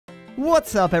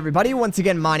What's up, everybody? Once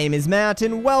again, my name is Matt,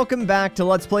 and welcome back to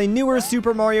Let's Play Newer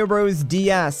Super Mario Bros.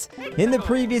 DS. In the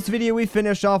previous video, we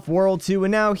finished off World 2,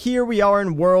 and now here we are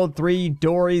in World 3,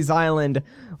 Dory's Island.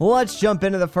 Let's jump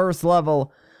into the first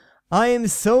level. I am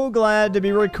so glad to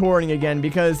be recording again,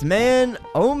 because man,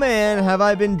 oh man, have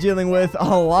I been dealing with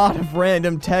a lot of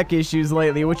random tech issues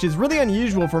lately, which is really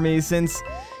unusual for me since,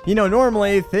 you know,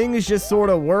 normally things just sort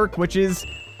of work, which is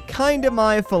kind of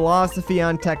my philosophy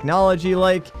on technology.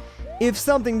 Like, if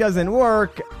something doesn't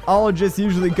work, I'll just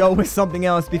usually go with something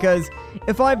else, because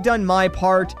if I've done my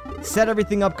part, set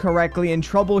everything up correctly, and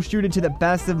troubleshoot it to the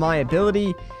best of my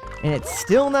ability, and it's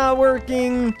still not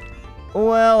working,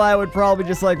 well, I would probably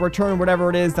just, like, return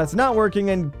whatever it is that's not working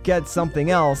and get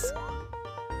something else.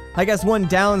 I guess one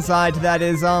downside to that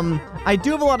is, I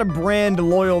do have a lot of brand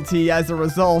loyalty as a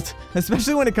result,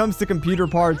 especially when it comes to computer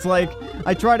parts. Like,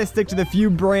 I try to stick to the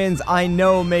few brands I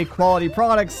know make quality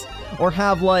products, or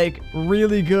have, like,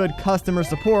 really good customer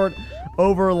support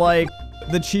over, like,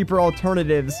 the cheaper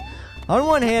alternatives. On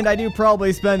one hand, I do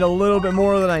probably spend a little bit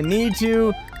more than I need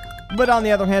to, but on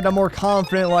the other hand, I'm more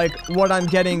confident, like, what I'm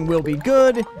getting will be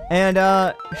good, and,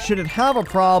 should it have a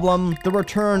problem, the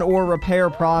return or repair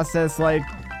process, like,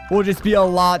 will just be a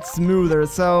lot smoother.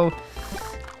 So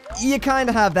you kind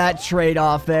of have that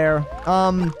trade-off there.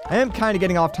 I am kind of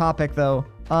getting off topic, though.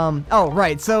 Oh,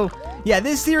 right, so yeah,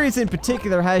 this series in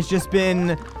particular has just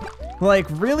been, like,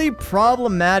 really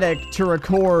problematic to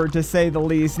record, to say the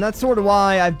least, and that's sort of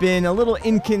why I've been a little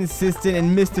inconsistent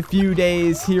and missed a few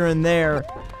days here and there.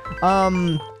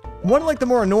 One of, like, the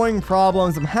more annoying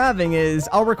problems I'm having is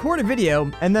I'll record a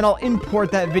video, and then I'll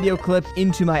import that video clip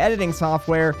into my editing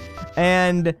software,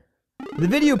 and the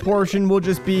video portion will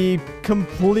just be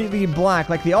completely black.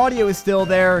 Like, the audio is still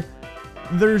there,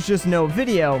 there's just no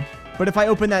video. But if I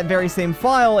open that very same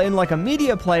file in, like, a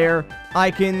media player, I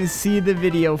can see the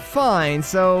video fine.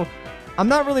 So I'm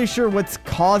not really sure what's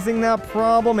causing that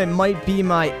problem. It might be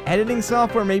my editing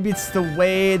software, maybe it's the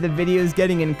way the video is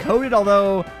getting encoded,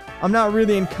 although I'm not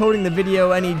really encoding the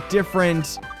video any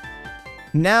different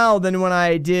now than when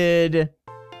I did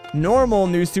normal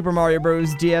New Super Mario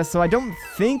Bros. DS, so I don't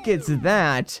think it's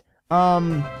that.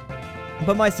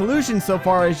 But my solution so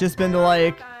far has just been to,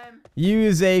 like,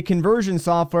 use a conversion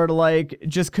software to, like,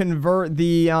 just convert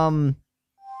the,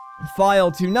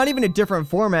 file to not even a different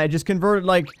format, just convert it,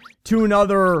 like, to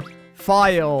another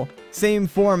file, same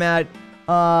format,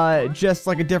 just,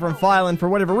 like, a different file, and for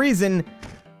whatever reason,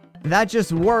 that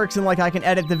just works, and, like, I can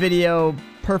edit the video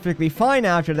perfectly fine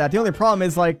after that. The only problem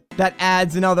is, like, that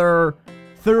adds another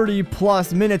 30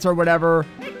 plus minutes or whatever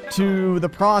to the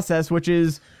process, which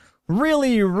is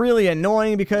really, really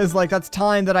annoying, because, like, that's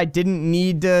time that I didn't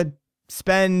need to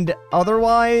spend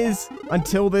otherwise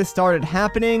until this started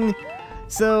happening.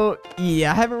 So,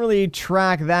 yeah, I haven't really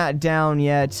tracked that down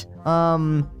yet.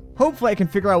 Hopefully I can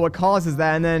figure out what causes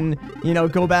that, and then, you know,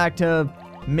 go back to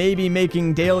maybe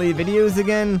making daily videos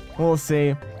again. We'll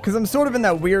see. Because I'm sort of in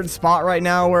that weird spot right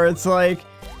now where it's like,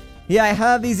 yeah, I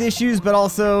have these issues, but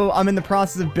also I'm in the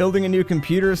process of building a new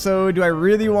computer, so do I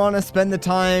really want to spend the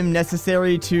time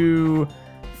necessary to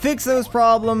fix those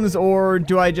problems, or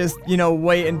do I just, you know,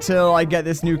 wait until I get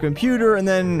this new computer and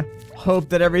then hope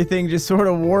that everything just sort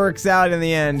of works out in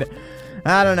the end?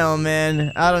 I don't know,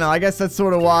 man. I don't know. I guess that's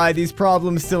sort of why these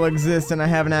problems still exist and I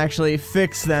haven't actually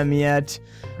fixed them yet.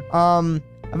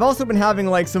 I've also been having,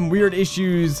 like, some weird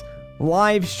issues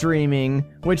live streaming,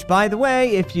 which, by the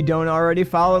way, if you don't already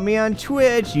follow me on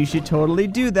Twitch, you should totally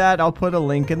do that. I'll put a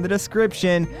link in the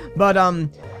description. But,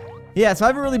 yeah, so I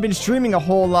haven't really been streaming a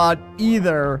whole lot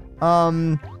either,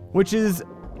 which is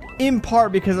in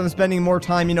part because I'm spending more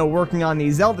time, you know, working on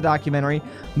the Zelda documentary,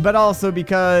 but also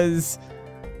because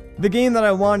the game that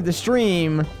I wanted to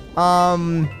stream,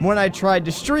 when I tried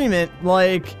to stream it,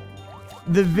 like,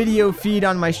 the video feed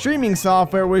on my streaming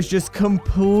software was just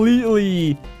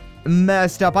completely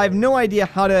messed up. I have no idea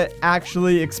how to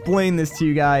actually explain this to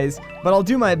you guys, but I'll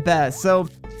do my best. So,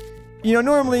 you know,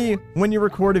 normally when you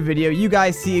record a video, you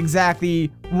guys see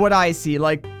exactly what I see,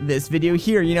 like this video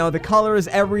here. You know, the colors,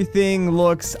 everything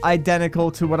looks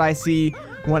identical to what I see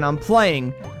when I'm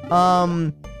playing.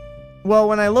 Well,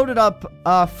 when I loaded up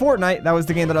Fortnite, that was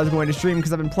the game that I was going to stream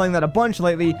because I've been playing that a bunch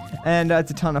lately, and it's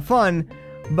a ton of fun.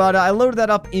 But I loaded that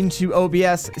up into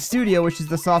OBS Studio, which is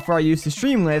the software I used to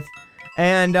stream with,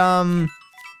 and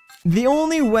the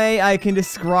only way I can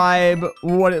describe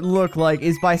what it looked like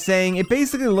is by saying it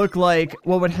basically looked like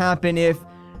what would happen if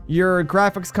your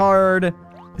graphics card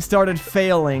started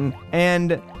failing.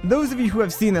 And those of you who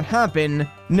have seen that happen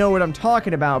know what I'm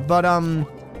talking about, but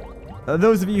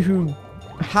those of you who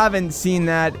haven't seen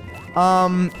that,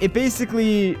 it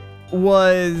basically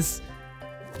was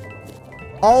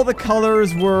all the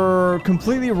colors were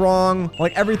completely wrong.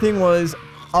 Like, everything was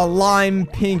a lime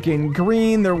pink and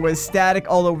green. There was static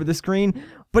all over the screen,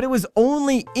 but it was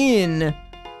only in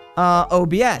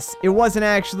OBS. It wasn't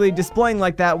actually displaying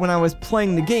like that when I was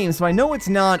playing the game, so I know it's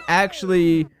not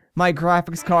actually my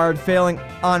graphics card failing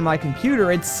on my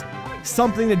computer. It's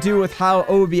something to do with how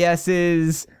OBS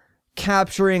is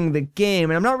capturing the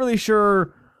game, and I'm not really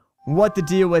sure what the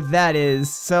deal with that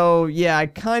is. So yeah, I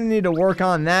kind of need to work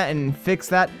on that and fix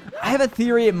that. I have a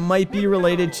theory it might be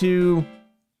related to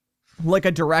like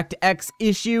a DirectX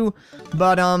issue,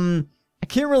 but I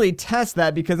can't really test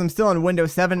that because I'm still on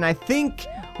Windows 7, and I think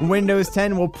Windows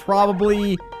 10 will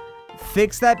probably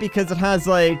fix that because it has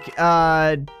like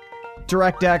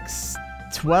DirectX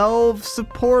 12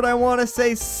 support, I want to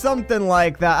say, something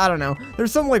like that. I don't know.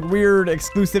 There's some like weird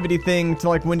exclusivity thing to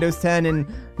like Windows 10 and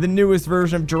the newest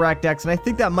version of DirectX, and I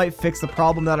think that might fix the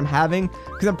problem that I'm having,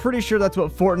 because I'm pretty sure that's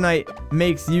what Fortnite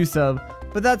makes use of.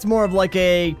 But that's more of like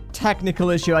a technical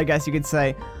issue, I guess you could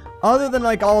say. Other than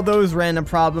like all those random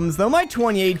problems, though, my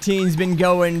 2018's been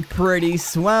going pretty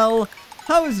swell.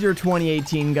 How is your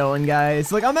 2018 going,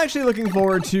 guys? Like, I'm actually looking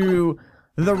forward to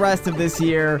the rest of this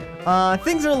year.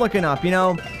 Things are looking up, you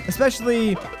know,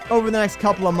 especially over the next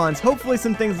couple of months. Hopefully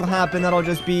some things will happen that'll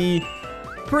just be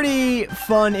pretty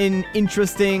fun and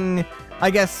interesting,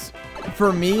 I guess,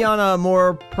 for me on a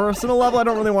more personal level. I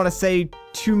don't really want to say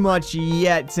too much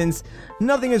yet, since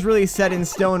nothing is really set in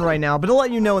stone right now, but I'll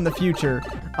let you know in the future.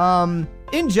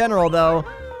 In general, though,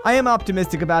 I am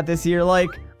optimistic about this year. Like,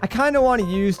 I kind of want to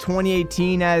use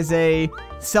 2018 as a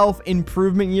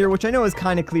self-improvement year, which I know is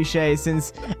kind of cliche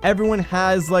since everyone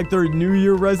has like their New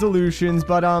Year resolutions,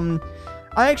 but I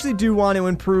actually do want to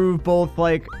improve both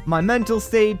like my mental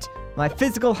state, my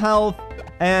physical health,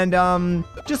 and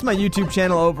just my YouTube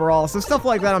channel overall. So stuff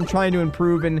like that I'm trying to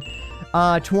improve in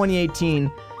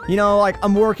 2018. You know, like,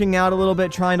 I'm working out a little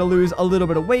bit, trying to lose a little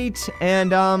bit of weight,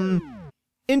 and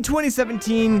in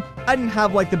 2017, I didn't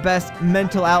have like the best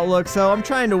mental outlook, so I'm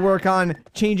trying to work on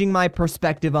changing my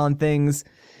perspective on things.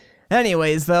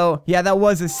 Anyways, though, yeah, that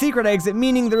was a secret exit,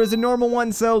 meaning there is a normal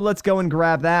one, so let's go and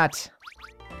grab that.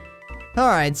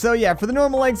 Alright, so yeah, for the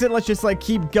normal exit, let's just like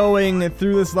keep going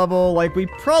through this level like we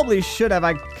probably should have.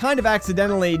 I kind of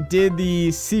accidentally did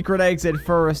the secret exit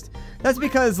first. That's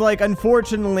because, like,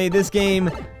 unfortunately, this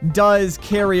game does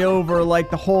carry over like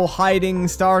the whole hiding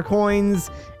star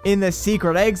coins in the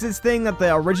secret exits thing that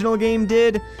the original game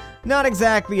did. Not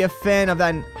exactly a fan of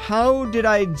that. And how did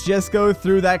I just go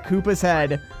through that Koopa's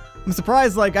head? I'm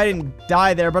surprised, like, I didn't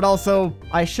die there, but also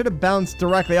I should have bounced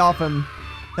directly off him.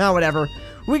 Ah, whatever.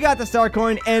 We got the star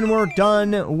coin, and we're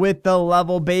done with the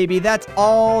level, baby. That's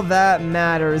all that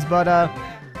matters. But,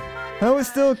 that was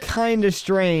still kind of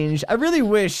strange. I really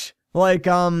wish, like,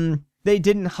 they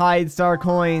didn't hide star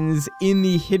coins in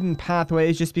the hidden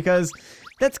pathways, just because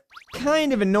that's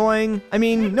kind of annoying. I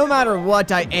mean, no matter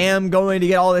what, I am going to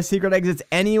get all the secret exits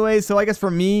anyway, so I guess for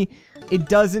me, it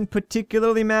doesn't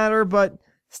particularly matter, but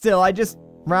still, I just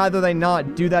rather they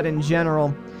not do that in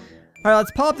general. Alright,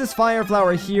 let's pop this fire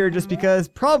flower here, just because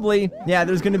probably, yeah,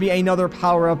 there's going to be another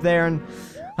power up there, and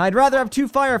I'd rather have 2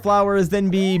 fire flowers than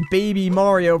be Baby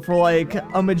Mario for, like,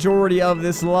 a majority of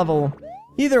this level.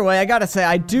 Either way, I gotta say,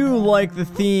 I do like the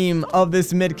theme of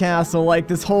this mid-castle, like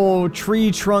this whole tree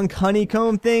trunk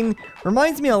honeycomb thing.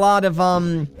 Reminds me a lot of,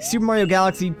 Super Mario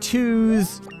Galaxy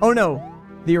 2's, oh no,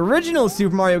 the original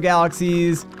Super Mario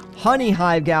Galaxy's Honey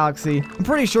Hive Galaxy. I'm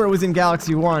pretty sure it was in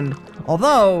Galaxy 1,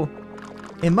 although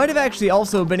it might have actually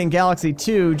also been in Galaxy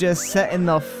 2, just set in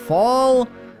the fall,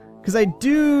 because I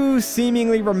do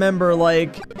seemingly remember,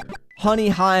 like, Honey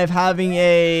Hive having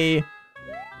a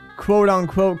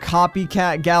quote-unquote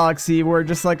copycat galaxy where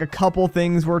just like a couple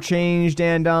things were changed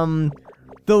and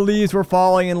the leaves were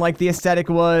falling and like the aesthetic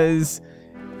was,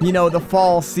 you know, the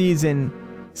fall season.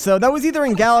 So that was either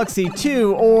in Galaxy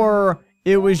 2 or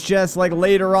it was just like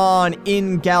later on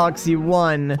in Galaxy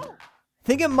 1. I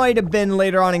think it might have been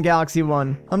later on in Galaxy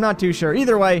 1. I'm not too sure.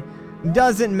 Either way,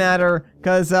 doesn't matter,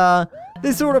 because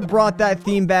this sort of brought that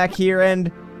theme back here,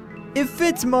 and it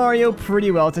fits Mario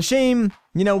pretty well. It's a shame,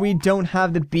 you know, we don't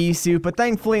have the bee suit, but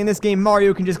thankfully in this game,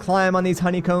 Mario can just climb on these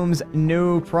honeycombs,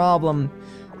 no problem.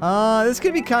 This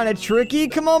could be kind of tricky.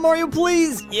 Come on, Mario,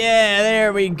 please! Yeah,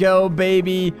 there we go,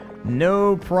 baby.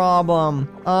 No problem.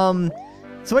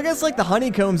 So I guess, like, the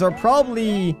honeycombs are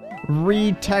probably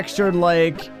retextured,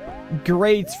 like,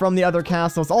 grates from the other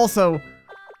castles. Also,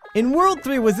 in World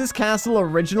 3, was this castle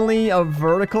originally a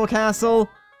vertical castle?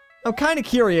 I'm kind of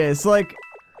curious, like,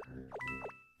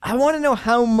 I want to know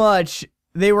how much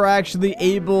they were actually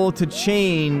able to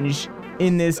change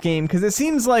in this game, because it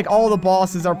seems like all the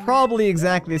bosses are probably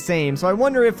exactly the same. So I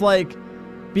wonder if, like,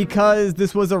 because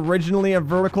this was originally a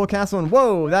vertical castle, and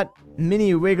whoa, that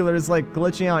mini wiggler is like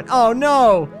glitching out. Oh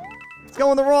no! It's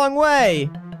going the wrong way!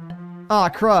 Ah,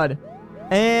 crud.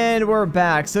 And we're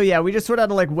back. So yeah, we just sort of had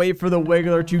to like wait for the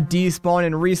wiggler to despawn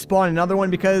and respawn another one,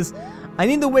 because I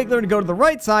need the wiggler to go to the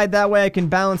right side. That way I can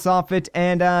bounce off it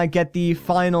and get the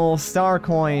final star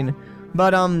coin.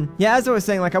 But yeah, as I was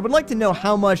saying, like, I would like to know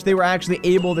how much they were actually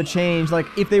able to change. Like,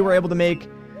 if they were able to make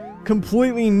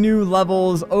completely new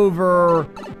levels over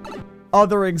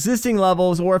other existing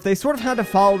levels, or if they sort of had to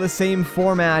follow the same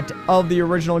format of the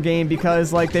original game,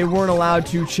 because like they weren't allowed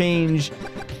to change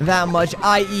that much,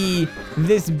 i.e.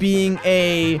 this being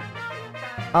a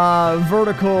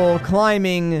vertical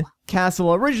climbing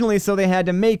castle originally, so they had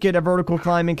to make it a vertical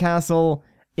climbing castle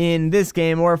in this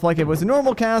game, or if like it was a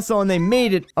normal castle and they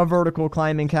made it a vertical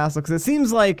climbing castle, because it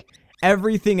seems like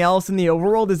everything else in the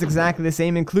overworld is exactly the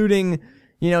same, including,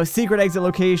 you know, secret exit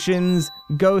locations,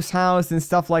 ghost house, and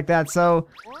stuff like that. So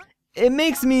it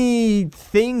makes me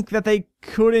think that they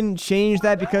couldn't change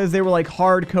that because they were like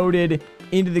hard-coded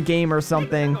into the game or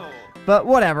something. But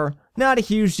whatever. Not a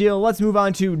huge deal. Let's move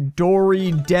on to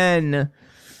Dory Den.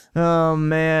 Oh,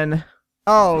 man.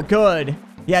 Oh, good.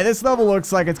 Yeah, this level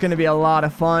looks like it's going to be a lot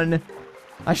of fun.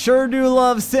 I sure do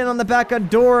love sitting on the back of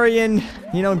Dory and,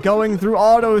 you know, going through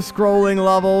auto-scrolling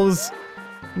levels.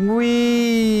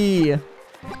 Whee!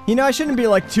 You know, I shouldn't be,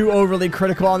 like, too overly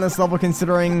critical on this level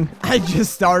considering I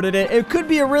just started it. It could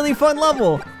be a really fun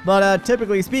level, but,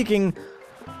 typically speaking,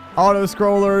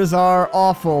 auto-scrollers are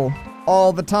awful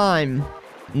all the time.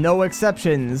 No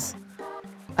exceptions.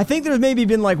 I think there's maybe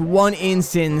been, like, one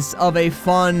instance of a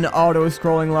fun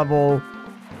auto-scrolling level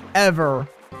ever,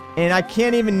 and I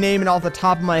can't even name it off the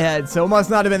top of my head, so it must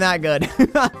not have been that good.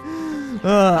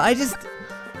 I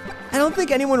don't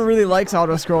think anyone really likes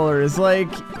auto-scrollers. Like,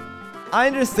 I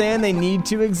understand they need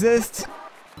to exist,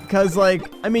 because,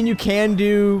 like, I mean, you can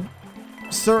do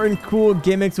certain cool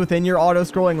gimmicks within your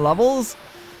auto-scrolling levels,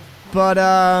 but,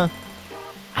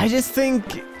 I just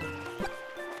think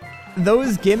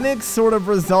those gimmicks sort of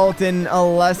result in a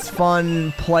less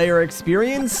fun player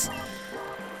experience,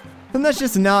 and that's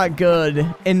just not good,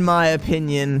 in my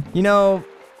opinion. You know,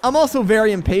 I'm also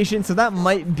very impatient, so that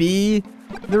might be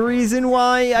the reason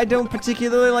why I don't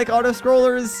particularly like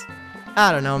auto-scrollers.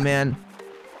 I don't know, man.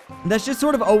 That's just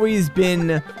sort of always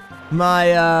been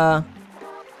my,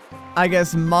 I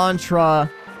guess, mantra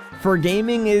for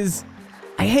gaming is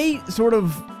I hate sort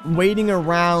of waiting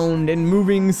around and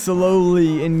moving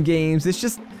slowly in games. It's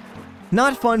just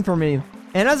not fun for me.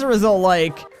 And as a result,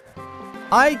 like,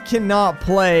 I cannot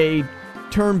play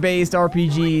turn-based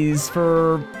RPGs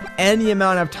for any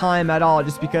amount of time at all,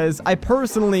 just because I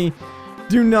personally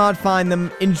do not find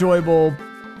them enjoyable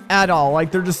at all.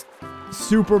 Like, they're just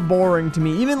super boring to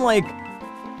me. Even, like,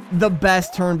 the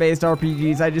best turn-based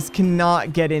RPGs, I just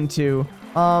cannot get into.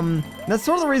 That's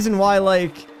sort of the reason why,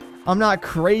 like, I'm not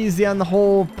crazy on the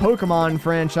whole Pokemon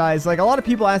franchise. Like, a lot of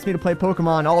people ask me to play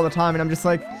Pokemon all the time, and I'm just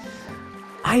like,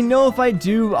 I know if I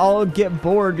do, I'll get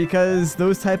bored because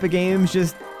those type of games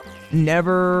just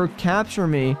never capture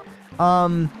me.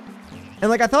 And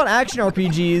like, I thought action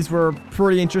RPGs were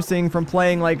pretty interesting from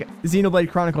playing like Xenoblade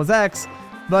Chronicles X,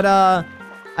 but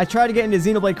I tried to get into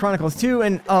Xenoblade Chronicles 2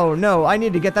 and oh no, I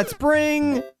need to get that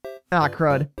spring! Ah,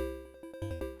 crud.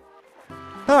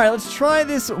 Alright, let's try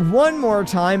this one more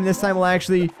time. This time we'll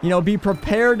actually, you know, be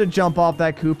prepared to jump off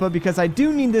that Koopa because I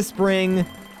do need this spring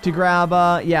to grab,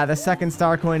 yeah, the second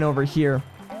star coin over here.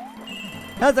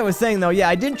 As I was saying, though, yeah,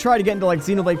 I did try to get into, like,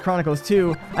 Xenoblade Chronicles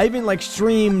 2. I even, like,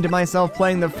 streamed myself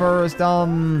playing the first,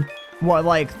 what,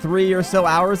 like, 3 or so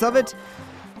hours of it.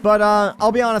 But,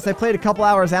 I'll be honest, I played a couple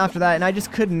hours after that, and I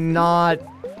just could not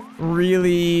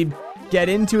really get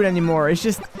into it anymore. It's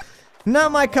just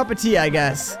not my cup of tea, I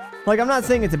guess. Like, I'm not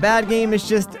saying it's a bad game, it's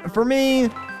just, for me,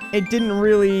 it didn't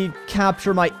really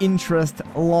capture my interest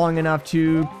long enough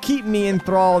to keep me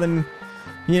enthralled and,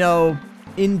 you know,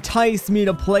 entice me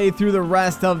to play through the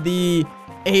rest of the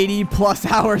 80+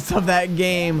 hours of that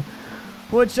game.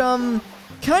 Which, kind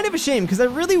of a shame, because I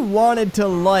really wanted to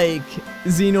like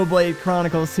Xenoblade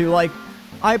Chronicles 2. Like,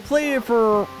 I played it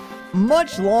for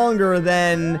much longer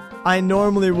than I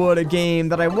normally would a game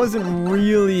that I wasn't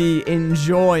really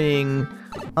enjoying.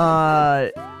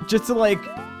 Just to, like,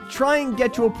 try and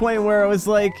get to a point where it was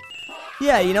like,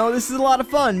 yeah, you know, this is a lot of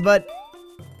fun, but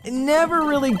it never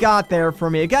really got there for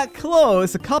me. It got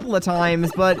close a couple of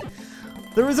times, but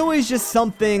there was always just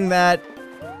something that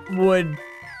would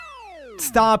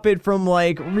stop it from,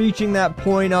 like, reaching that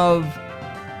point of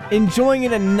enjoying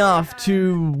it enough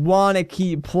to want to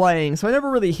keep playing. So I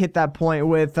never really hit that point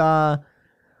with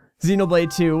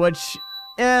Xenoblade 2, which,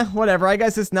 whatever. I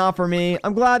guess it's not for me.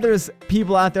 I'm glad there's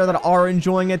people out there that are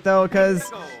enjoying it, though, because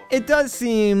it does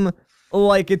seem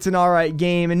like it's an alright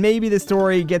game, and maybe the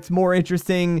story gets more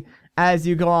interesting as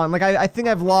you go on. Like, I think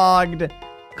I've logged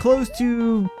close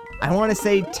to, I want to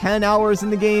say 10 hours in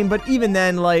the game, but even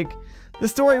then, like, the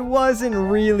story wasn't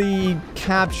really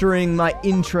capturing my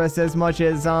interest as much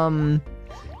as,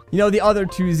 you know, the other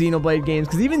two Xenoblade games.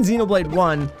 Because even Xenoblade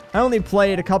 1, I only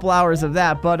played a couple hours of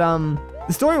that, but,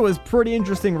 the story was pretty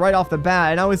interesting right off the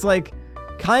bat, and I was, like,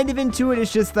 kind of into it.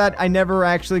 It's just that I never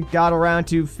actually got around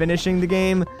to finishing the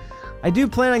game. I do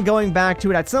plan on going back to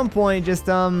it at some point, just,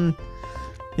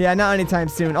 yeah, not anytime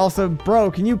soon. Also, bro,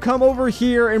 can you come over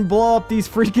here and blow up these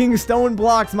freaking stone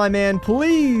blocks, my man,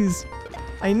 please?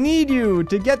 I need you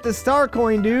to get the star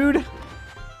coin, dude.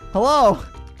 Hello?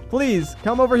 Please,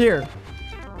 come over here.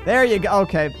 There you go.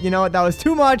 Okay, you know what? That was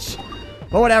too much.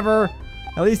 But whatever.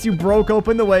 At least you broke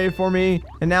open the way for me.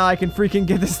 And now I can freaking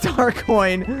get the star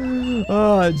coin.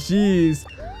 Oh, jeez.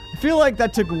 I feel like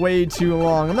that took way too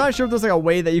long. I'm not sure if there's like a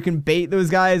way that you can bait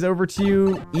those guys over to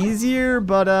you easier.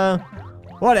 But,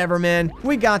 whatever, man.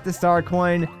 We got the star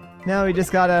coin. Now we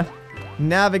just gotta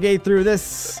navigate through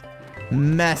this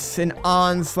mess and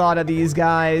onslaught of these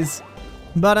guys.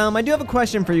 But I do have a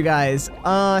question for you guys.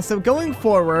 So going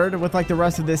forward with like the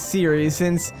rest of this series,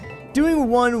 since doing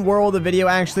one world of video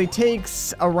actually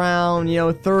takes around, you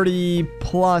know, 30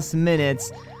 plus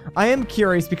minutes, I am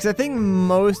curious because I think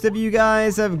most of you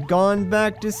guys have gone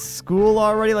back to school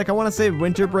already. Like, I want to say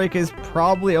winter break is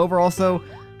probably over. Also,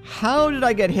 how did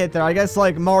I get hit there? I guess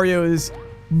like Mario's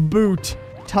boot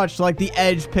touched like the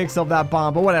edge pixel of that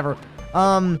bomb, but whatever.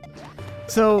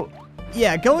 So,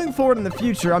 yeah, going forward in the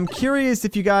future, I'm curious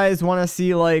if you guys want to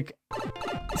see, like,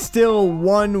 still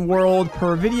one world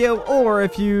per video, or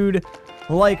if you'd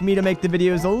like me to make the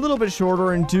videos a little bit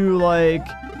shorter and do, like,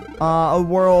 a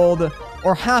world,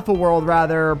 or half a world,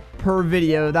 rather, per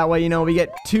video. That way, you know, we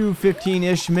get two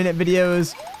 15-ish minute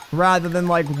videos, rather than,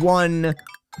 like, one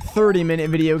 30-minute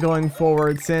video going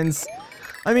forward, since,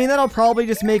 I mean, that'll probably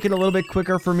just make it a little bit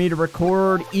quicker for me to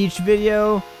record each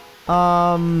video.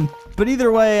 But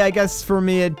either way, I guess for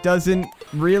me it doesn't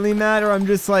really matter. I'm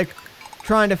just like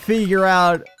trying to figure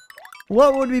out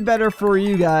what would be better for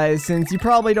you guys, since you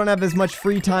probably don't have as much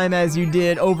free time as you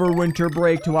did over winter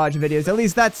break to watch videos. At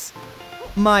least that's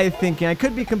my thinking. I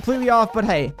could be completely off, but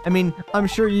hey, I mean, I'm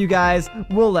sure you guys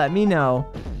will let me know.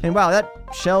 And wow, that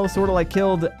shell sort of like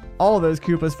killed all those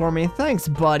Koopas for me. Thanks,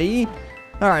 buddy.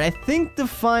 Alright, I think the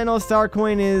final star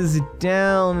coin is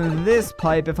down this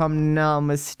pipe, if I'm not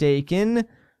mistaken.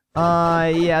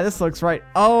 Yeah, this looks right.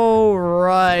 Oh,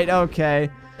 right, okay.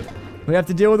 We have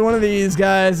to deal with one of these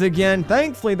guys again.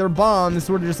 Thankfully, they're bombs,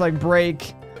 sort of just like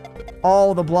break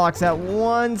all the blocks at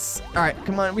once. Alright,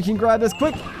 come on, we can grab this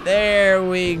quick. There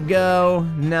we go.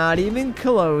 Not even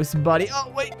close, buddy.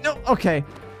 Oh, wait, no, okay.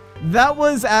 That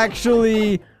was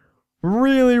actually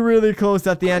really, really close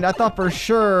at the end. I thought for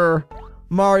sure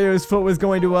Mario's foot was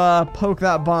going to poke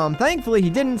that bomb. Thankfully, he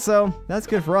didn't, so that's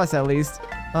good for us at least.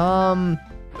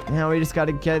 Now we just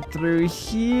gotta get through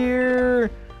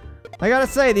here. I gotta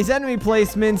say, these enemy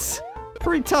placements,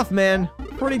 pretty tough, man.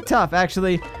 Pretty tough,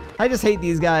 actually. I just hate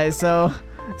these guys, so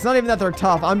it's not even that they're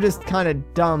tough. I'm just kind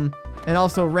of dumb. And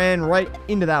also ran right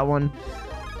into that one.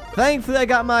 Thankfully, I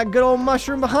got my good old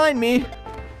mushroom behind me.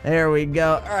 There we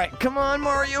go. Alright, come on,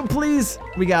 Mario, please.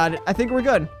 We got it. I think we're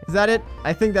good. Is that it?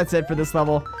 I think that's it for this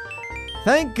level.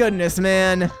 Thank goodness,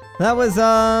 man. That was,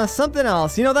 something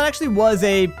else. You know, that actually was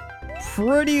a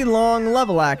pretty long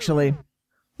level, actually.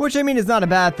 Which, I mean, is not a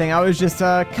bad thing. I was just,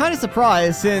 kind of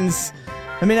surprised since,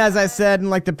 I mean, as I said in,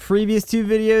 like, the previous two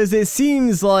videos, it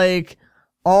seems like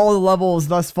all the levels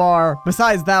thus far,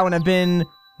 besides that one, have been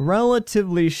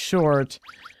relatively short.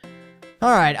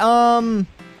 Alright,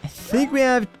 I think we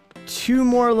have 2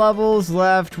 more levels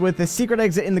left with the secret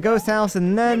exit in the ghost house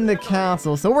and then the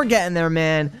castle. So we're getting there,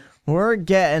 man. We're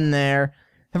getting there.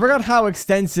 I forgot how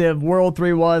extensive World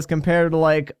 3 was compared to,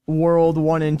 like, World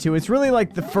 1 and 2. It's really,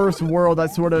 like, the first world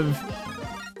that sort of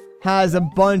has a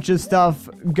bunch of stuff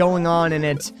going on in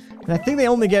it. And I think they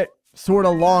only get sort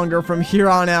of longer from here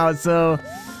on out, so...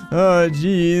 oh,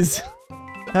 jeez.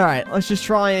 Alright, let's just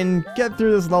try and get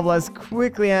through this level as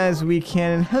quickly as we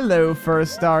can. Hello,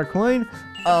 first star coin.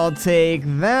 I'll take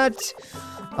that.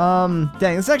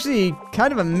 Dang, it's actually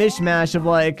kind of a mishmash of,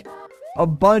 like, a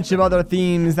bunch of other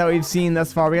themes that we've seen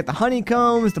thus far. We got the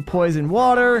honeycombs, the poison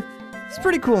water. It's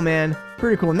pretty cool, man.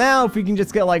 Pretty cool. Now, if we can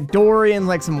just get, like, Dory and,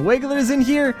 like, some wigglers in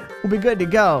here, we'll be good to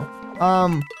go.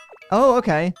 Oh,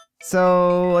 okay.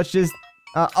 So let's just,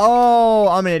 oh,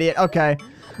 I'm an idiot. Okay.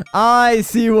 I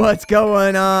see what's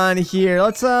going on here.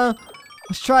 Let's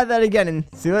try that again and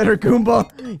see you later, Goomba.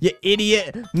 You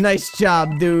idiot. Nice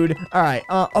job, dude. All right.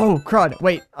 Oh, crud.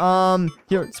 Wait.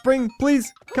 Here, Spring,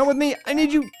 please come with me. I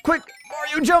need you. Quick.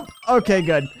 Mario, jump. Okay,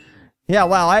 good. Yeah,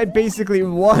 wow. I had basically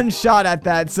one shot at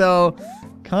that, so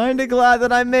kind of glad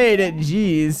that I made it.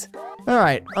 Jeez. All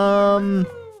right.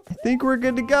 I think we're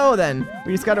good to go then.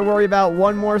 We just got to worry about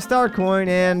one more star coin,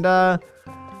 and I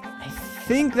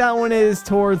think that one is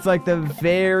towards like the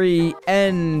very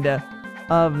end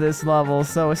of this level.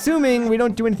 So assuming we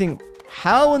don't do anything,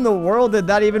 how in the world did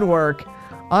that even work?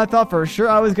 I thought for sure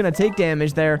I was gonna take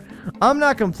damage there. I'm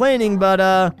not complaining, but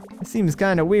it seems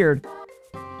kind of weird.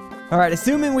 All right,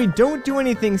 assuming we don't do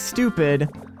anything stupid,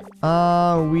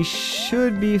 we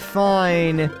should be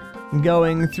fine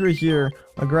going through here.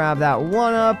 I'll grab that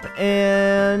one up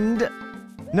and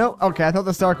no, okay, I thought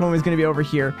the star coin was gonna be over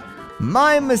here.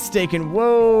 My mistaken.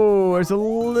 Whoa, there's a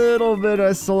little bit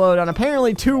of slowdown.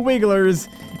 Apparently 2 wigglers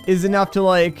is enough to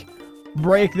like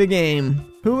break the game.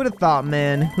 Who would have thought,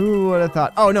 man? Who would have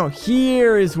thought? Oh no,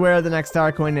 here is where the next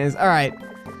star coin is. All right,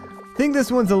 I think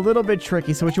this one's a little bit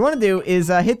tricky. So what you want to do is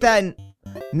hit that and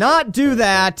not do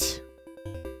that.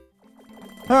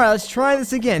 All right, let's try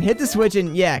this again. Hit the switch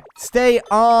and yeah, stay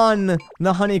on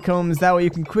the honeycombs. That way you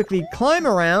can quickly climb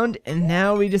around. And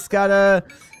now we just gotta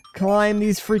climb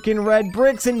these freaking red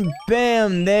bricks and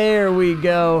bam, there we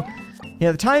go.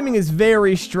 Yeah, the timing is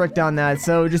very strict on that,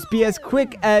 so just be as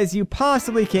quick as you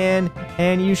possibly can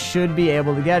and you should be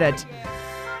able to get it.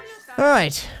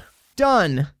 Alright,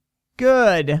 done.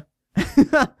 Good.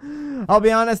 I'll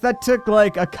be honest, that took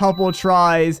like a couple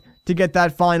tries to get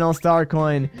that final star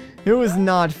coin. It was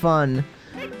not fun.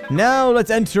 Now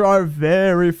let's enter our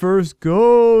very first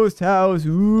ghost house.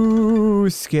 Ooh,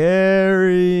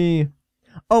 scary.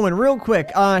 Oh, and real quick,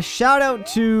 shout out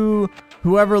to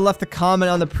whoever left a comment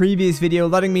on the previous video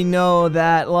letting me know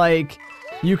that, like,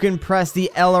 you can press the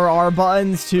L or R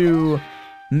buttons to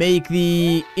make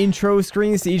the intro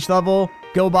screens to each level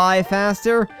go by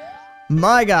faster.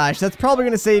 My gosh, that's probably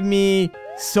going to save me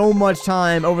so much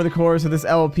time over the course of this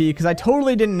LP, because I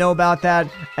totally didn't know about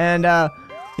that, and,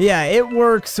 yeah, it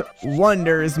works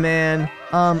wonders, man.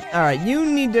 Alright, you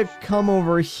need to come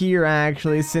over here,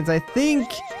 actually, since I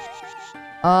think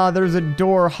there's a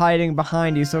door hiding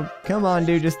behind you, so come on,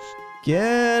 dude, just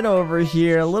get over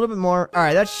here a little bit more.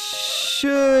 Alright, that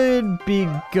should be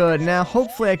good. Now,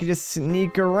 hopefully I can just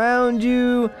sneak around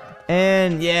you,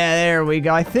 and yeah, there we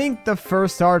go. I think the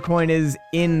first star coin is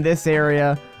in this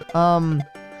area.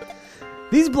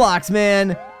 These blocks,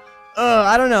 man,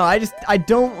 I don't know, I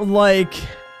don't like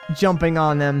jumping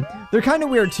on them. They're kind of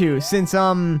weird, too, since,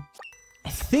 I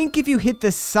think if you hit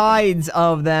the sides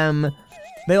of them,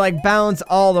 they like bounce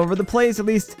all over the place. At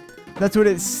least that's what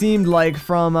it seemed like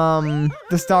from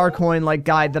the star coin like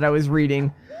guide that I was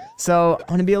reading. So I'm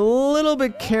gonna be a little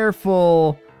bit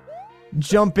careful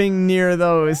jumping near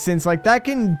those, since like that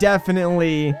can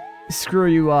definitely screw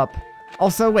you up.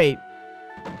 Also, wait,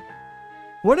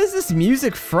 what is this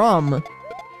music from?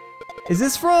 Is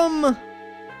this from,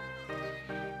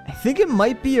 I think it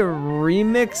might be a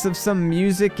remix of some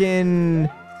music in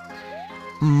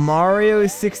Mario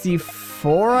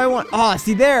 64, I want. Oh,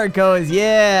 see, there it goes.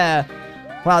 Yeah.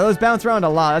 Wow, those bounce around a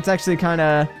lot. That's actually kind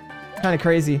of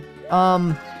crazy.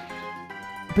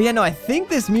 But yeah, no, I think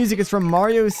this music is from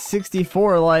Mario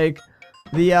 64, like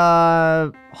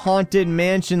the haunted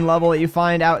mansion level that you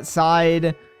find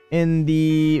outside in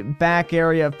the back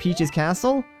area of Peach's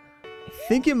castle. I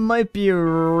think it might be a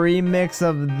remix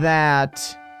of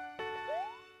that.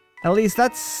 At least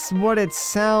that's what it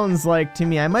sounds like to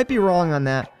me. I might be wrong on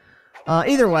that.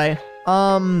 Either way,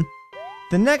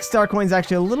 the next star coin is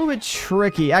actually a little bit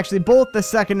tricky. Actually, both the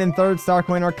second and third star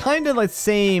coin are kind of the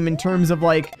same in terms of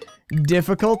like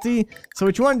difficulty. So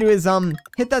what you want to do is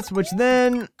hit that switch,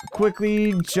 then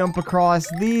quickly jump across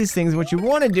these things. What you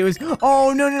want to do is,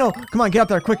 oh no, come on, get up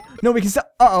there quick. No, we can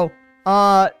stop.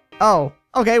 Oh,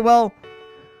 okay, well,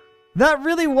 that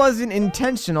really wasn't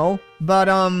intentional, but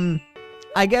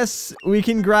I guess we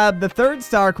can grab the third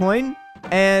star coin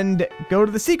and go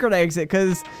to the secret exit,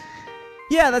 because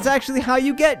yeah, that's actually how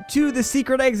you get to the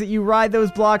secret exit. You ride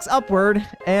those blocks upward,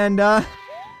 and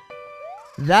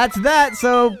that's that.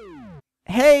 So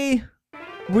hey,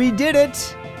 we did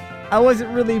it. I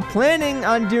wasn't really planning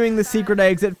on doing the secret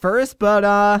exit first, but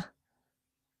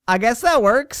I guess that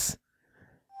works.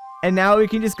 And now we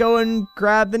can just go and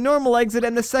grab the normal exit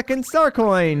and the second star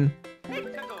coin.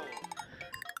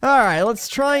 Alright, let's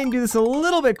try and do this a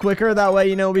little bit quicker. That way,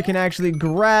 you know, we can actually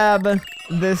grab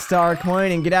this star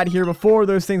coin and get out of here before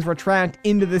those things retract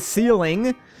into the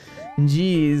ceiling.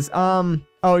 Jeez.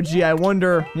 Oh, gee, I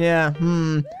wonder. Yeah,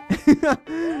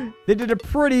 They did a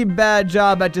pretty bad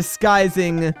job at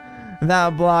disguising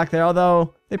that block there,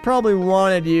 although they probably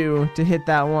wanted you to hit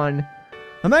that one.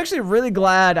 I'm actually really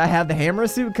glad I have the hammer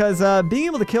suit, because being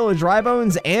able to kill dry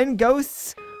bones and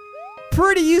ghosts,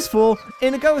 pretty useful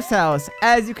in a ghost house,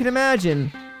 as you can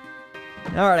imagine.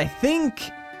 Alright, I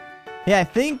think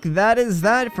that is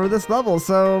that for this level,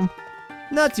 so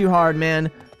not too hard, man.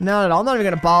 Not at all. I'm not even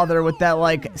gonna bother with that,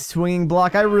 like, swinging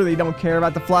block. I really don't care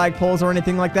about the flagpoles or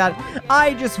anything like that.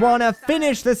 I just wanna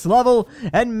finish this level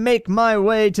and make my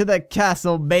way to the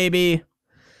castle, baby.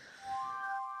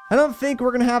 I don't think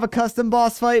we're gonna have a custom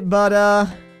boss fight, but,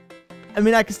 I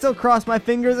mean, I can still cross my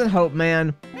fingers and hope,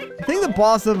 man. I think the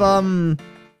boss of,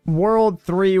 World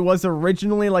 3 was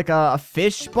originally, like, a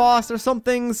fish boss or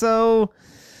something, so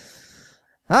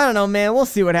I don't know, man. We'll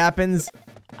see what happens.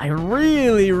 I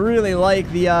really, really like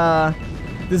the,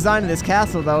 design of this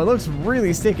castle, though. It looks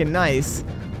really stinking nice.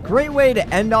 Great way to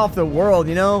end off the world,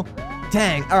 you know?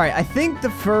 Dang. Alright, I think the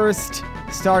first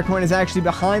star coin is actually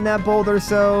behind that boulder,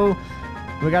 so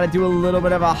we gotta do a little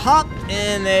bit of a hop,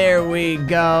 and there we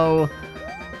go.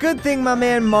 Good thing my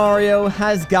man Mario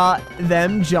has got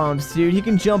them jumps, dude. He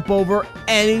can jump over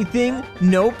anything,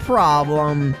 no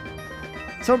problem.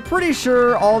 So I'm pretty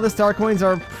sure all the star coins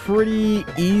are pretty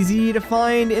easy to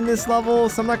find in this level,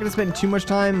 so I'm not going to spend too much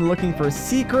time looking for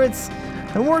secrets.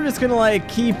 And we're just going to, like,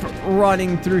 keep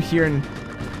running through here. And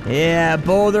yeah,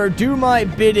 Boulder, do my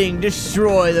bidding.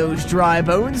 Destroy those dry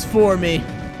bones for me.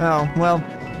 Oh, well,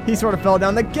 he sort of fell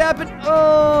down the gap. And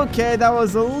okay, that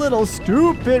was a little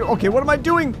stupid. Okay, what am I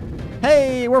doing?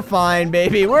 Hey, we're fine,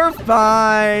 baby. We're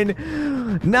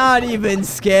fine. Not even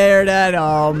scared at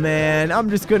all, man. I'm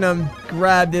just gonna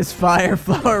grab this fire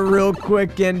flower real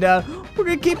quick, and we're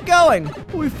gonna keep going.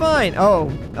 We'll be fine.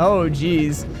 Oh,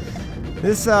 geez.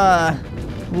 This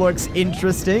looks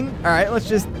interesting. All right, let's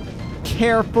just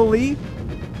carefully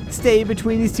stay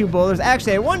between these two boulders.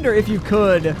 Actually, I wonder if you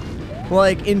could,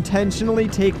 like, intentionally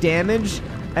take damage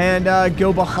and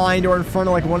go behind or in front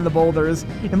of, like, one of the boulders.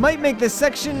 It might make this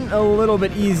section a little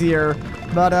bit easier,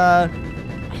 but I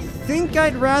think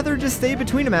I'd rather just stay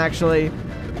between them, actually.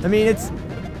 I mean, it's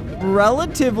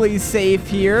relatively safe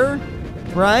here,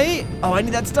 right? Oh, I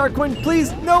need that star coin,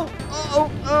 please. No.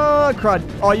 Crud.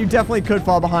 Oh, you definitely could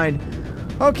fall behind.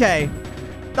 Okay.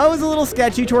 That was a little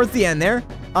sketchy towards the end there.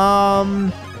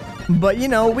 But, you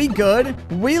know, we good.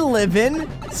 We livin'.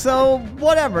 So,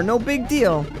 whatever. No big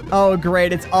deal. Oh,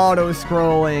 great. It's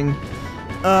auto-scrolling.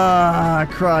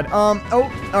 Crud.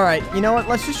 Alright. You know what?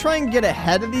 Let's just try and get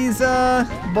ahead of these,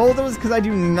 boulders, because I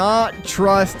do not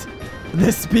trust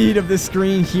the speed of the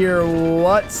screen here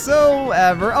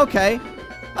whatsoever. Okay.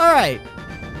 Alright.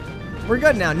 We're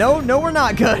good now. No, we're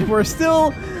not good. We're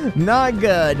still not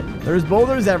good. There's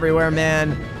boulders everywhere,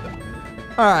 man.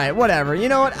 Alright, whatever. You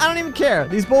know what? I don't even care.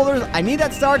 These boulders, I need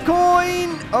that star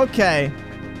coin. Okay.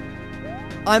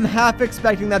 I'm half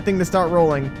expecting that thing to start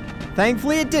rolling.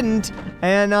 Thankfully, it didn't.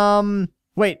 And,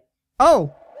 wait.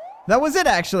 Oh, that was it,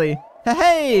 actually.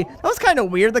 Hey, that was kind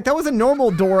of weird. Like, that was a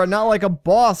normal door and not like a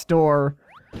boss door.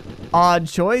 Odd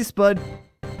choice, but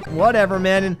whatever,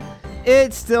 man. And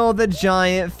it's still the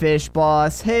giant fish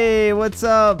boss. Hey, what's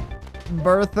up,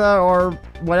 Bertha, or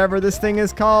whatever this thing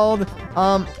is called?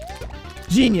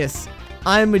 Genius.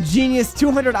 I'm a genius.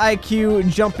 200 IQ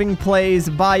jumping plays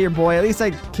by your boy. At least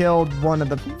I killed one of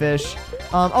the fish.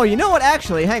 Oh, you know what?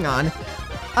 Actually, hang on.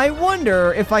 I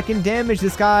wonder if I can damage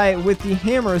this guy with the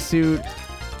hammer suit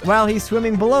while he's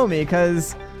swimming below me,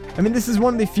 because, I mean, this is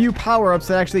one of the few power-ups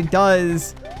that actually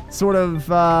does sort of,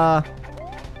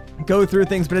 go through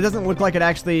things, but it doesn't look like it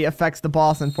actually affects the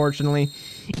boss, unfortunately.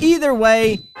 Either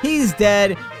way, he's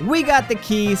dead. We got the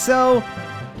key, so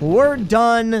we're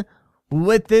done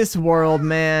with this world,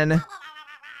 man.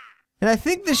 And I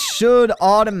think this should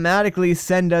automatically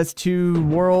send us to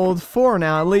World 4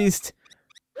 now, at least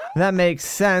that makes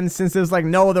sense, since there's like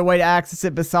no other way to access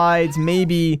it besides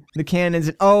maybe the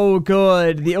cannons. Oh,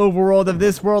 good. The overworld of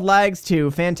this world lags too.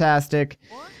 Fantastic.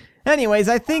 Anyways,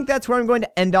 I think that's where I'm going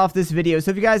to end off this video. So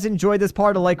if you guys enjoyed this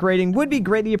part, a like rating would be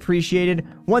greatly appreciated.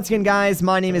 Once again, guys,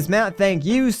 my name is Matt. Thank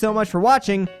you so much for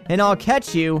watching, and I'll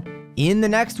catch you in the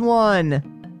next one.